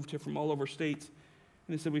said they've moved here from all over states,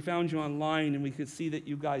 and they said, we found you online, and we could see that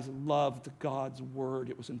you guys loved God's word.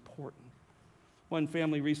 It was important. One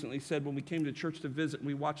family recently said, when we came to church to visit, and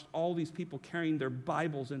we watched all these people carrying their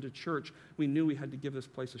Bibles into church, we knew we had to give this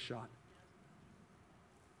place a shot.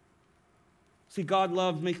 See, God's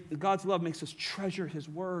love makes us treasure his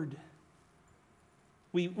word.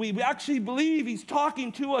 We actually believe he's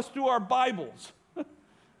talking to us through our Bibles,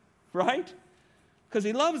 right? Because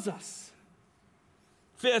he loves us.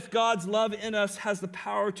 Fifth, God's love in us has the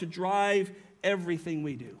power to drive everything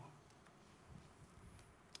we do.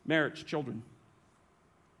 Marriage, children,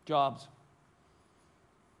 jobs,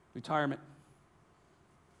 retirement.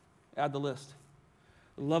 Add the list.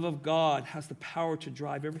 The love of God has the power to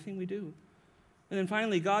drive everything we do. And then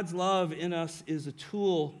finally, God's love in us is a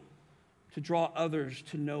tool to draw others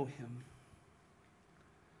to know him.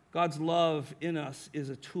 God's love in us is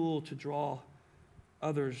a tool to draw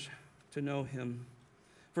others to know him.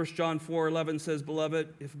 1 John 4:11 says,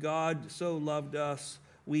 Beloved, if God so loved us,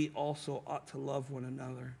 we also ought to love one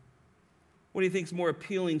another. What do you think is more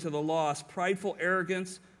appealing to the lost? Prideful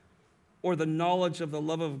arrogance or the knowledge of the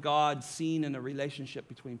love of God seen in a relationship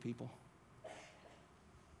between people?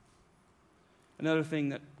 Another thing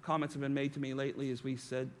that comments have been made to me lately is we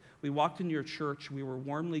said, we walked into your church, we were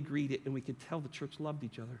warmly greeted, and we could tell the church loved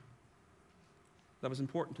each other. That was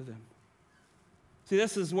important to them. See,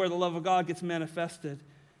 this is where the love of God gets manifested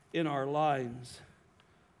in our lives.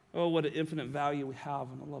 Oh, what an infinite value we have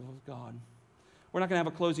in the love of God. We're not going to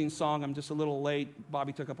have a closing song. I'm just a little late.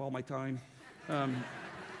 Bobby took up all my time. But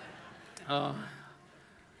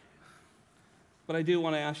I do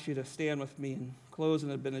want to ask you to stand with me and close in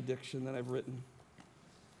a benediction that I've written.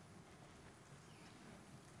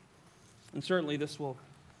 And certainly this will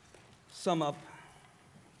sum up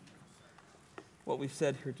what we've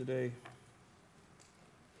said here today.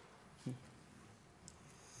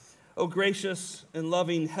 O gracious and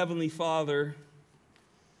loving Heavenly Father,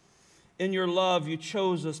 in your love you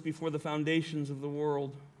chose us before the foundations of the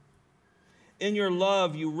world. In your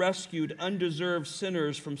love you rescued undeserved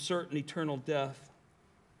sinners from certain eternal death.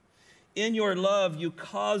 In your love you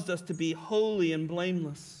caused us to be holy and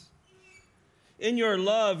blameless. In your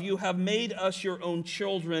love you have made us your own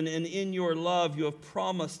children, and in your love you have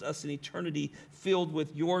promised us an eternity filled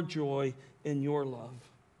with your joy and your love.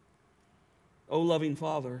 O loving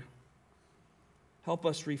Father, help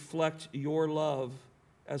us reflect your love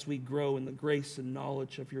as we grow in the grace and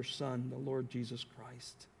knowledge of your Son, the Lord Jesus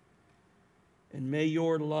Christ. And may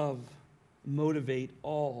your love motivate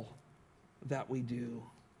all that we do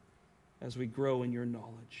as we grow in your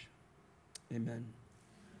knowledge. Amen.